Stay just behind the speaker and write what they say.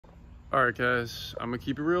All right, guys, I'm gonna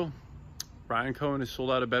keep it real. Ryan Cohen has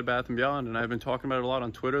sold out of Bed Bath & Beyond, and I've been talking about it a lot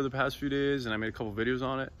on Twitter the past few days, and I made a couple videos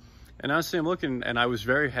on it. And honestly, I'm looking, and I was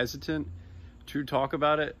very hesitant to talk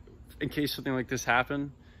about it in case something like this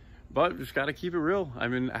happened, but just gotta keep it real. I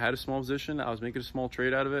mean, I had a small position. I was making a small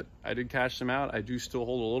trade out of it. I did cash them out. I do still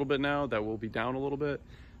hold a little bit now. That will be down a little bit.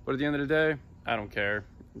 But at the end of the day, I don't care.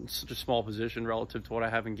 It's such a small position relative to what I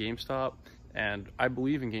have in GameStop. And I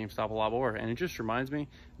believe in GameStop a lot more. And it just reminds me,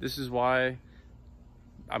 this is why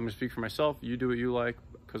I'm gonna speak for myself. You do what you like,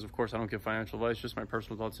 because of course I don't give financial advice, just my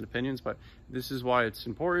personal thoughts and opinions. But this is why it's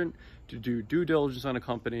important to do due diligence on a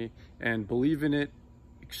company and believe in it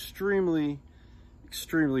extremely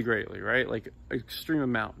greatly, right? Like extreme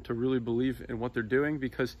amount to really believe in what they're doing,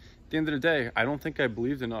 because at the end of the day, I don't think I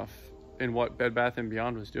believed enough in what Bed Bath &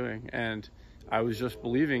 Beyond was doing. And I was just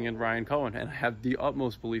believing in Ryan Cohen, and I have the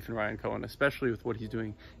utmost belief in Ryan Cohen, especially with what he's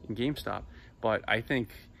doing in GameStop. But I think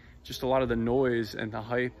just a lot of the noise and the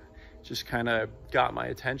hype just kind of got my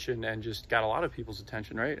attention and just got a lot of people's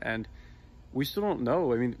attention, right? And we still don't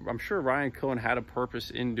know. I mean, I'm sure Ryan Cohen had a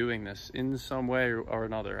purpose in doing this in some way or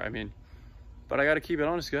another. I mean, but I got to keep it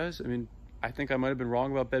honest, guys. I mean, I think I might have been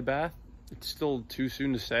wrong about Bed Bath. It's still too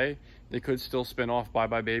soon to say. They could still spin off Bye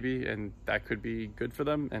Bye Baby, and that could be good for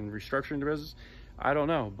them and restructuring the business. I don't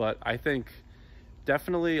know, but I think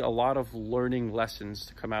definitely a lot of learning lessons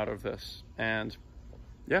to come out of this. And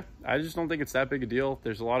yeah, I just don't think it's that big a deal.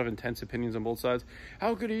 There's a lot of intense opinions on both sides.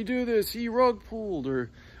 How could he do this? He rug pulled,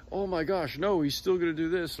 or oh my gosh, no, he's still gonna do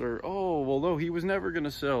this, or oh, well, no, he was never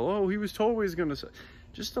gonna sell. Oh, he was always gonna sell.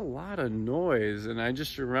 Just a lot of noise. And I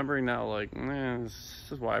just remembering now, like, man, this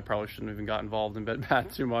is why I probably shouldn't even got involved in Bed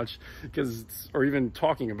Bath too much, or even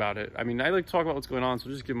talking about it. I mean, I like to talk about what's going on, so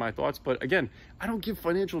just give my thoughts. But again, I don't give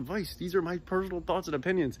financial advice. These are my personal thoughts and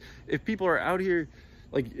opinions. If people are out here,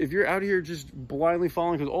 like, if you're out here just blindly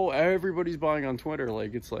following because, oh, everybody's buying on Twitter,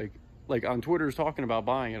 like, it's like on Twitter's talking about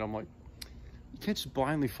buying it, I'm like, you can't just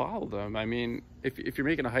blindly follow them. I mean, if you're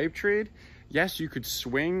making a hype trade, yes, you could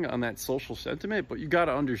swing on that social sentiment, but you got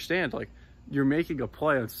to understand, like, you're making a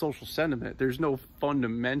play on social sentiment. There's no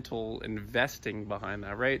fundamental investing behind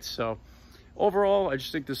that, right? So overall, I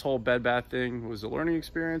just think this whole Bed Bath thing was a learning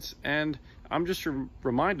experience, and I'm just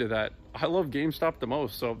reminded that I love GameStop the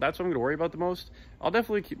most, so that's what I'm going to worry about the most. I'll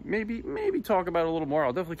definitely keep, maybe talk about it a little more.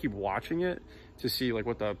 I'll definitely keep watching it to see, like,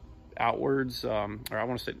 what the outwards, or I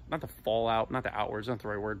want to say, not the fallout, not the outwards, not the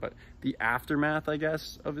right word, but the aftermath, I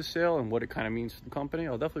guess, of the sale and what it kind of means for the company.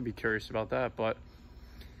 I'll definitely be curious about that. But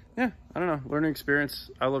yeah, I don't know, learning experience.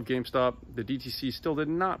 I love GameStop. The DTC still did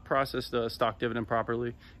not process the stock dividend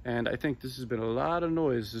properly, and I think this has been a lot of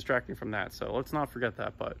noise distracting from that, so let's not forget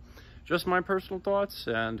that. But just my personal thoughts,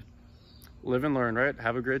 and live and learn, right?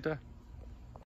 Have a great day.